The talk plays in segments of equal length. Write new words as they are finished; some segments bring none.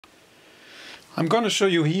I'm going to show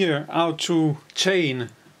you here how to chain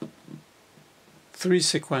 3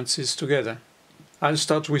 sequences together. I'll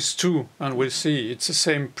start with 2 and we'll see it's the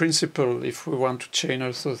same principle if we want to chain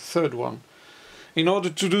also the third one. In order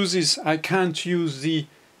to do this, I can't use the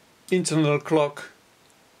internal clock.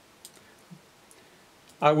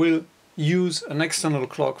 I will use an external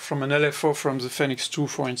clock from an LFO from the Fenix II,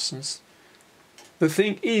 for instance. The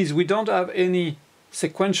thing is, we don't have any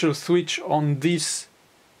sequential switch on this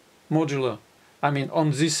modular. On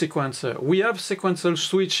this sequencer. We have sequential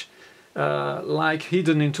switch like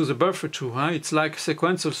hidden into the buffer too. It's like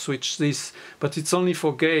sequential switch this, but it's only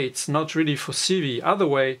for gates, not really for CV. Other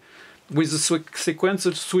way, with the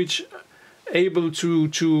sequential switch able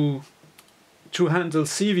to handle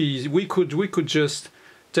CV, we could just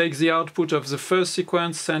take the output of the first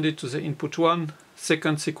sequence, send it to the input 1,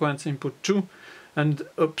 second sequence input 2, and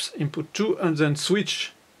input 2, and then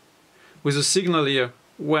switch with a signal here.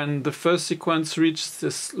 When the first sequence reaches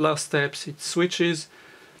this last steps, it switches.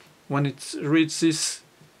 When it reaches this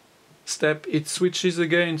step, it switches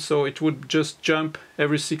again. So it would just jump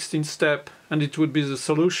every 16th step, and it would be the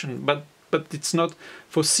solution. But it's not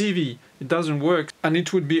for CV. It doesn't work, and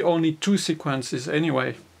it would be only 2 sequences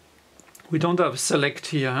anyway. We don't have select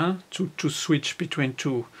here to switch between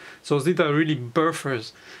 2. So these are really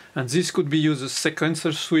buffers, and this could be used as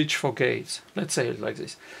sequential switch for gates. Let's say it like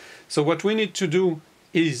this. So what we need to do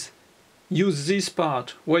is use this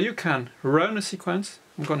part where you can run a sequence.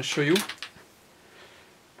 I'm going to show you.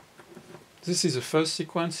 This is the first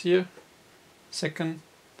sequence here, second,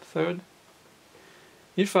 third.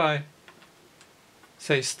 If I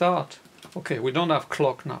say start, okay, we don't have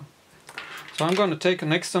clock now. So I'm going to take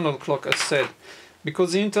an external clock as said,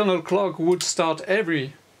 because the internal clock would start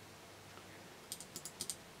every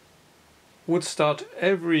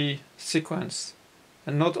sequence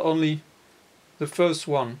and not only the first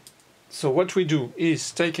one. So what we do is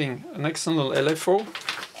taking an external LFO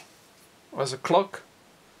as a clock.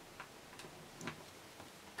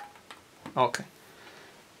 Okay.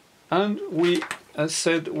 And we, as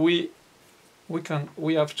said, we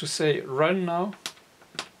have to say run now.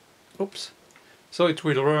 Oops. So it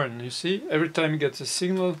will run, you see, every time it gets a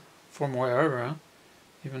signal from wherever,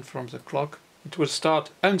 even from the clock, it will start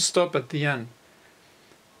and stop at the end.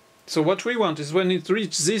 So what we want is when it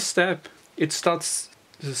reaches this step, it starts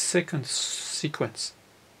the second sequence.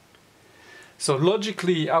 So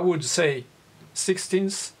logically, I would say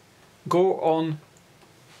 16th, go on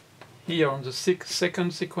here on the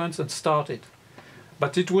second sequence and start it.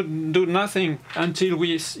 But it would do nothing until we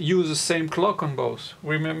use the same clock on both.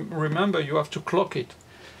 Remember, you have to clock it.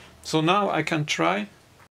 So now I can try.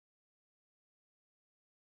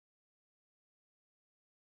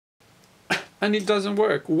 And it doesn't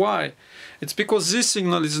work. Why? It's because this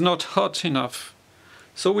signal is not hot enough.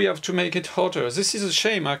 So we have to make it hotter. This is a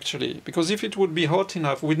shame actually, because if it would be hot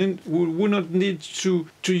enough, we would not need to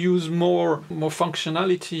use more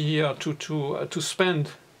functionality here to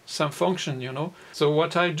spend some function, you know. So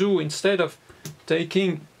what I do, instead of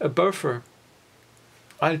taking a buffer,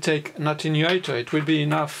 I'll take an attenuator. It will be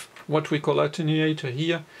enough. What we call attenuator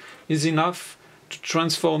here is enough to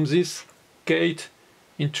transform this gate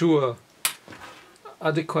into a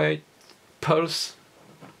adequate pulse.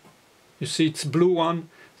 You see it's blue one,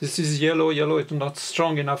 this is yellow. Yellow is not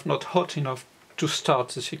strong enough, not hot enough to start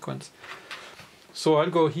the sequence. So I'll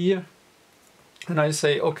go here and I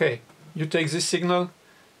say, okay, you take this signal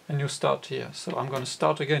and you start here. So I'm going to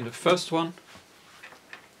start again the first one,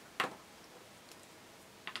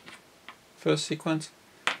 first sequence,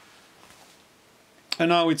 and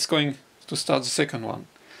now it's going to start the second one.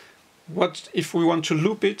 What if we want to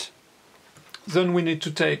loop it? Then we need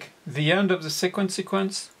to take the end of the second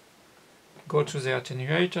sequence, go to the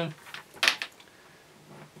attenuator,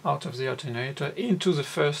 out of the attenuator, into the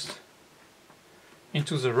first,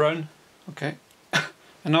 into the run, okay?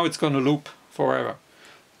 And now it's going to loop forever.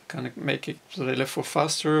 Can I make it the LFO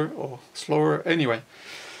faster or slower? Anyway,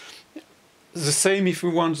 the same if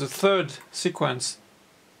we want the third sequence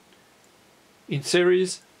in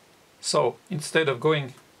series. So instead of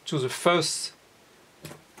going to the first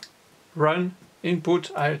run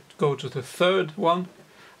input, I go to the third one.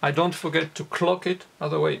 I don't forget to clock it,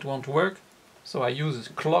 otherwise it won't work. So I use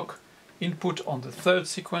a clock input on the third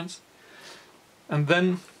sequence. And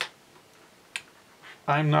then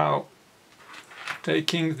I'm now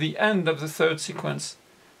taking the end of the third sequence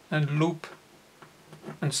and loop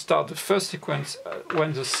and start the first sequence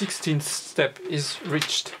when the 16th step is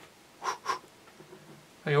reached.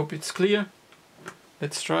 I hope it's clear.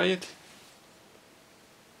 Let's try it.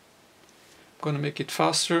 I'm going to make it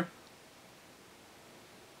faster.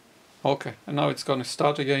 Okay, and now it's going to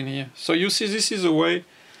start again here. So you see, this is a way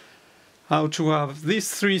how to have these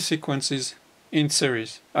three sequences in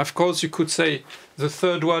series. Of course, you could say the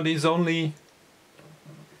third one is only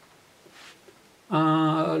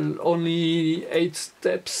 8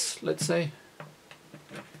 steps, let's say.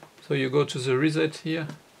 So you go to the reset here.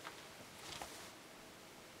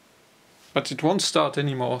 But it won't start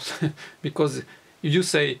anymore because you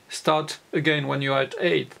say start again when you're at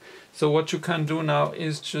 8. So what you can do now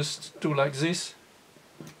is just do like this.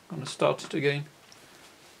 I'm going to start it again.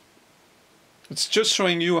 It's just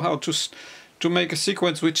showing you how to make a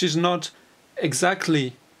sequence which is not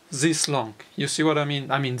exactly this long. You see what I mean?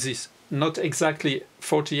 I mean this. Not exactly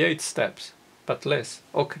 48 steps, but less.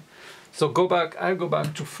 Okay. So go back. I'll go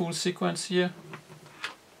back to full sequence here.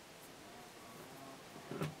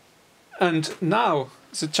 And now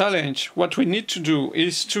the challenge, what we need to do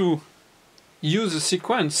is to use a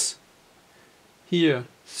sequence here,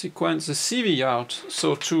 sequence the CV out.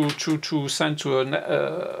 So to send to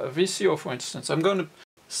a VCO, for instance. I'm going to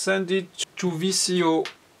send it to VCO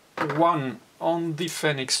 1 on the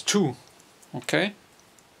Fenix 2. Okay?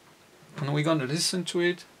 And we're going to listen to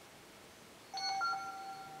it.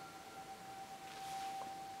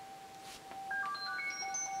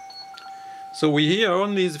 So we hear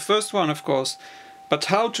only the first one, of course. But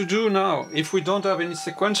how to do now, if we don't have any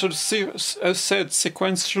sequential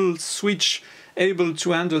sequential switch able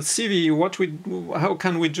to handle CV, how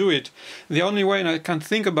can we do it? The only way I can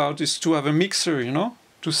think about is to have a mixer, you know,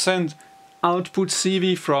 to send output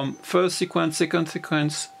CV from first sequence, second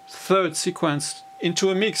sequence, third sequence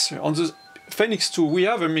into a mixer. On the Fenix 2, we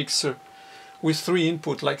have a mixer with 3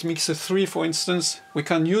 input, like mixer 3, for instance. We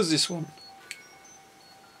can use this one.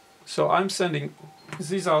 So I'm sending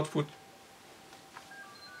this output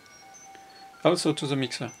also to the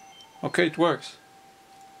mixer. Okay, it works.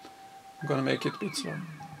 I'm gonna make it a bit slow.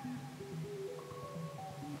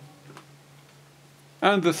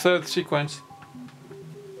 And the third sequence.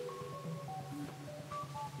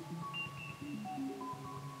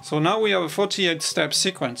 So now we have a 48-step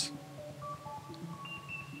sequence.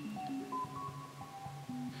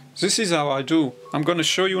 This is how I do. I'm gonna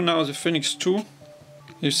show you now the Fenix 2.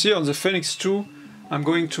 You see, on the Fenix 2, I'm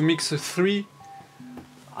going to mixer 3.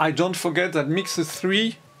 I don't forget that mixer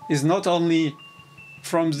 3 is not only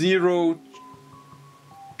from 0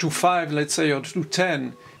 to 5, let's say, or to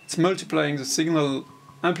 10. It's multiplying the signal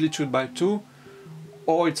amplitude by 2,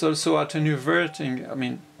 or it's also attenuating. I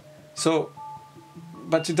mean, so,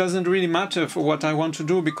 but it doesn't really matter for what I want to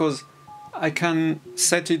do because I can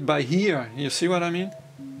set it by here. You see what I mean?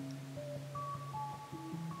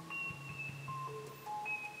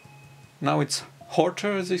 Now it's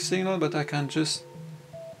hotter, this signal, but I can just...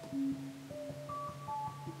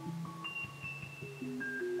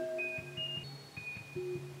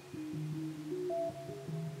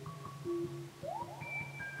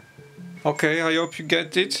 Okay, I hope you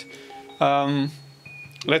get it.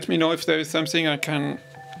 Let me know if there is something I can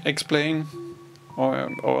explain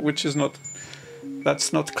or which is not,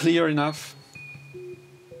 that's not clear enough.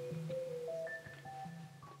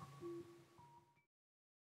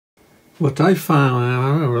 What I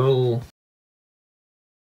found,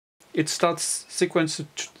 it starts sequence,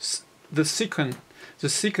 the second